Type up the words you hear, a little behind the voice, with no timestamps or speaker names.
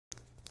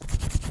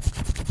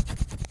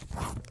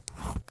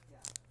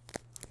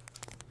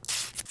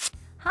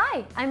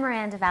Hi, I'm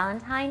Miranda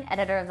Valentine,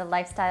 editor of the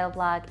lifestyle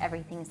blog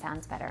Everything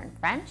Sounds Better in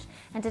French,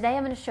 and today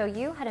I'm going to show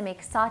you how to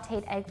make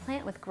sautéed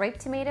eggplant with grape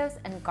tomatoes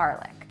and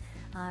garlic.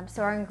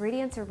 So our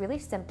ingredients are really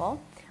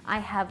simple. I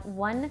have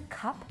 1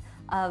 cup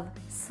of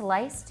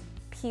sliced,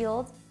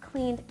 peeled,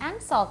 cleaned,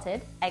 and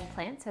salted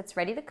eggplant, so it's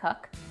ready to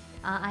cook.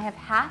 I have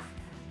half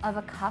of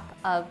a cup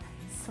of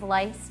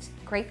sliced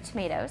grape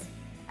tomatoes.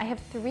 I have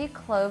 3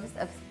 cloves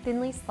of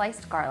thinly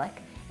sliced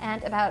garlic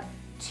and about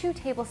 2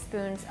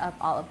 tablespoons of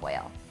olive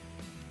oil.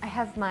 I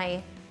have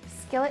my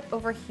skillet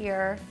over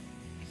here,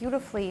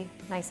 beautifully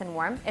nice and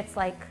warm. It's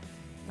like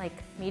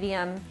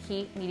medium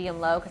heat, medium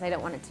low, because I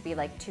don't want it to be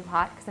like too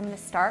hot, because I'm going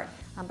to start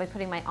by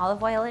putting my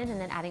olive oil in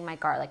and then adding my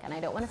garlic. And I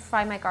don't want to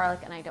fry my garlic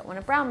and I don't want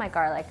to brown my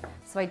garlic,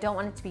 so I don't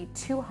want it to be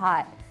too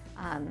hot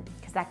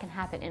because that can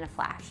happen in a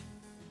flash.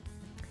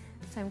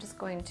 So I'm just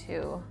going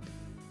to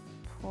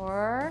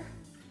pour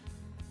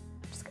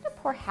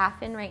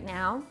half in right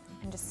now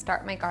and just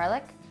start my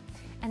garlic.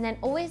 And then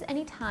always,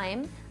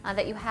 anytime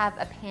that you have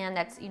a pan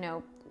that's,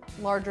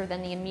 larger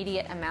than the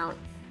immediate amount,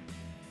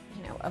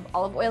 of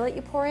olive oil that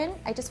you pour in,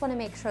 I just want to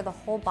make sure the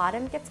whole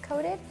bottom gets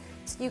coated.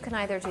 So you can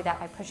either do that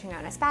by pushing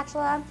on a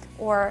spatula,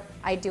 or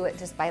I do it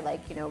just by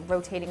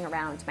rotating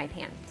around my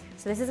pan.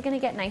 So this is going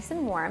to get nice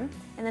and warm,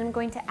 and then I'm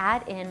going to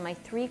add in my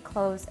 3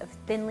 cloves of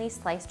thinly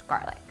sliced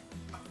garlic.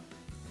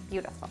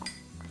 Beautiful.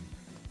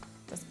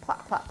 Just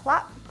plop, plop,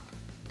 plop.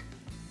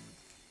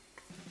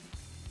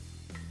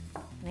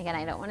 And again,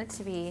 I don't want it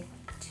to be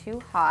too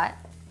hot.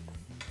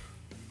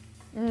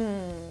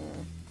 And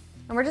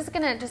we're just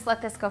gonna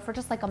let this go for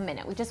just like a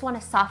minute. We just want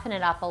to soften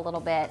it up a little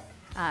bit,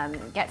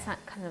 get some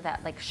kind of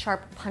that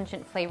sharp,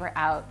 pungent flavor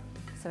out,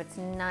 so it's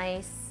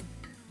nice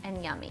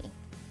and yummy.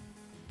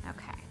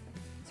 Okay,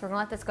 so we're gonna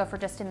let this go for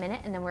just a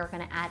minute, and then we're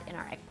gonna add in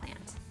our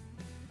eggplant.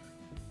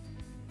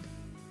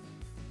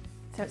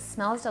 So it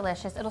smells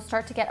delicious. It'll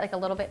start to get a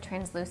little bit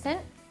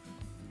translucent,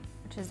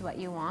 which is what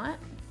you want.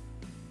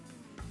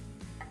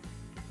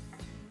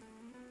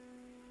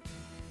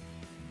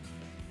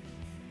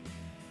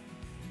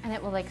 And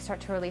it will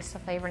start to release the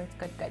flavor, and it's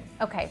good.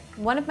 Okay,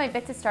 one of my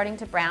bits is starting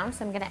to brown,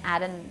 so I'm gonna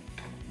add in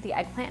the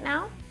eggplant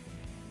now.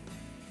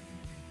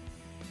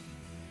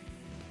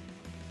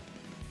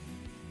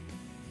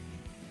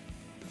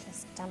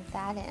 Just dump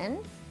that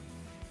in.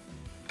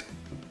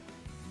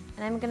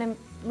 And I'm gonna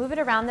move it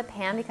around the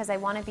pan because I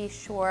wanna be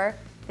sure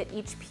that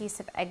each piece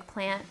of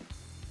eggplant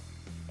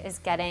is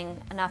getting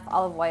enough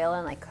olive oil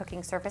and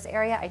cooking surface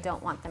area. I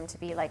don't want them to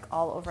be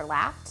all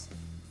overlapped.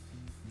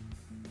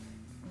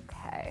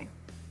 Okay.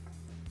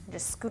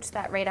 Just scooch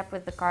that right up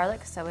with the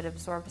garlic so it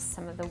absorbs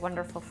some of the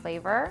wonderful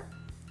flavor.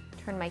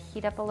 Turn my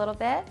heat up a little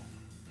bit.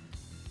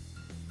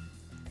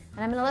 And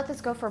I'm gonna let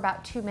this go for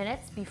about 2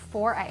 minutes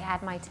before I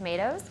add my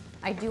tomatoes.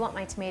 I do want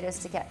my tomatoes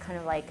to get kind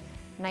of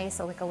nice,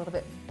 a little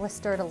bit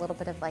blistered, a little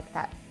bit of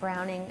that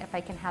browning, if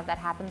I can have that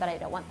happen, but I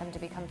don't want them to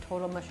become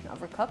total mush and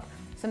overcooked.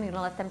 So I'm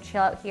gonna let them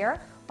chill out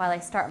here while I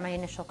start my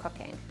initial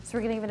cooking. So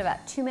we're gonna give it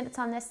about 2 minutes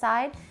on this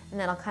side, and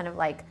then I'll kind of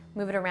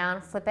move it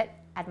around, flip it,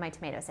 add my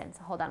tomatoes in.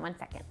 So hold on 1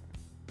 second.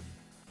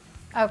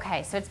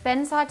 Okay, so it's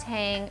been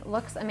sauteing,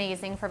 looks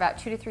amazing for about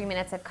 2 to 3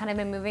 minutes. I've kind of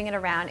been moving it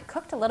around. It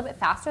cooked a little bit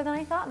faster than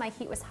I thought. My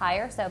heat was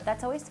higher, so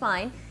that's always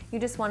fine. You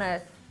just want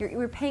to,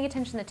 you're paying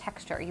attention to the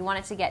texture. You want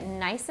it to get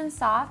nice and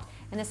soft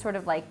and this sort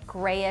of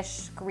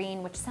grayish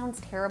green, which sounds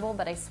terrible,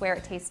 but I swear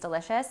it tastes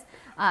delicious,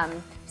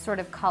 sort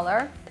of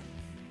color.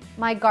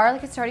 My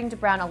garlic is starting to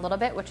brown a little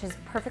bit, which is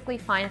perfectly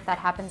fine if that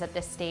happens at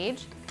this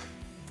stage.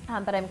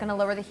 But I'm gonna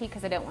lower the heat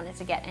because I don't want it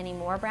to get any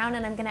more brown,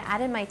 and I'm gonna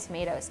add in my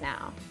tomatoes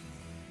now.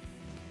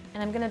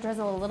 And I'm gonna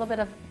drizzle a little bit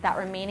of that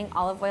remaining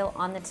olive oil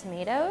on the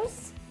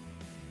tomatoes,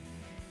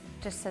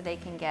 just so they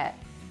can get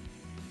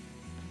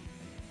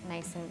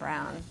nice and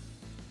brown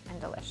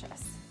and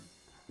delicious.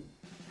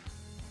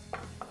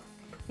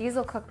 These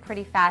will cook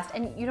pretty fast,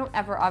 and you don't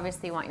ever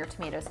obviously want your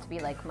tomatoes to be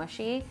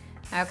mushy.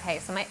 Okay,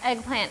 so my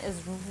eggplant is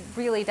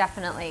really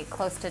definitely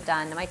close to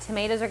done. My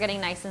tomatoes are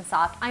getting nice and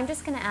soft. I'm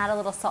just gonna add a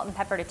little salt and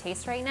pepper to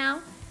taste right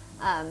now,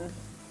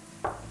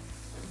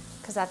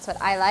 because that's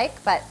what I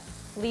like, but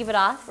leave it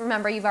off.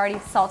 Remember, you've already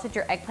salted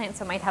your eggplant,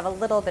 so it might have a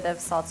little bit of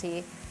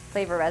salty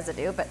flavor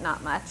residue, but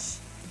not much.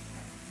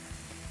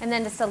 And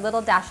then just a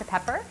little dash of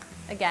pepper.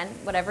 Again,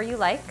 whatever you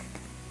like,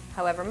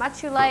 however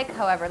much you like,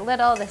 however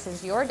little, this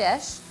is your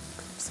dish.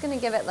 Just gonna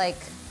give it a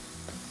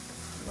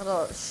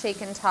little shake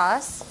and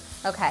toss.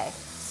 Okay,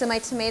 so my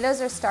tomatoes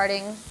are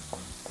starting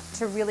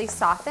to really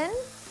soften,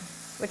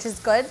 which is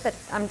good, but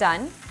I'm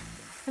done.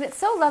 And it's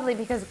so lovely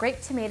because grape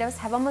tomatoes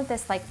have almost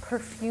this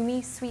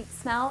perfumey sweet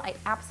smell. I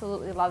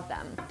absolutely love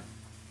them.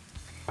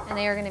 And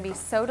they are gonna be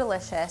so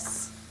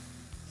delicious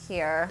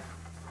here.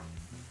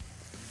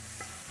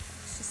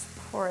 Let's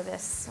just pour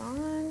this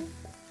on.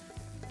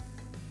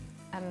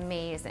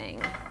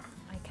 Amazing.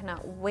 I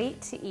cannot wait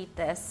to eat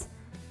this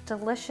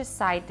delicious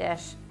side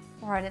dish,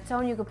 or on its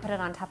own. You could put it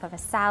on top of a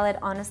salad.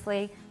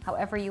 Honestly,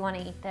 however you want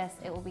to eat this,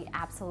 it will be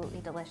absolutely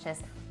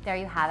delicious. There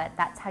you have it.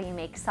 That's how you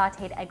make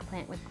sauteed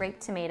eggplant with grape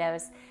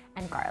tomatoes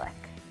and garlic.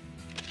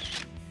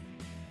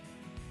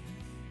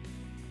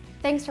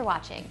 Thanks for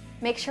watching.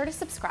 Make sure to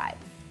subscribe.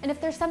 And if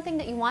there's something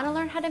that you want to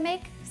learn how to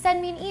make,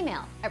 send me an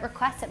email at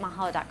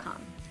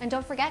requests@mahalo.com. And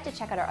don't forget to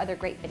check out our other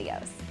great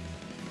videos.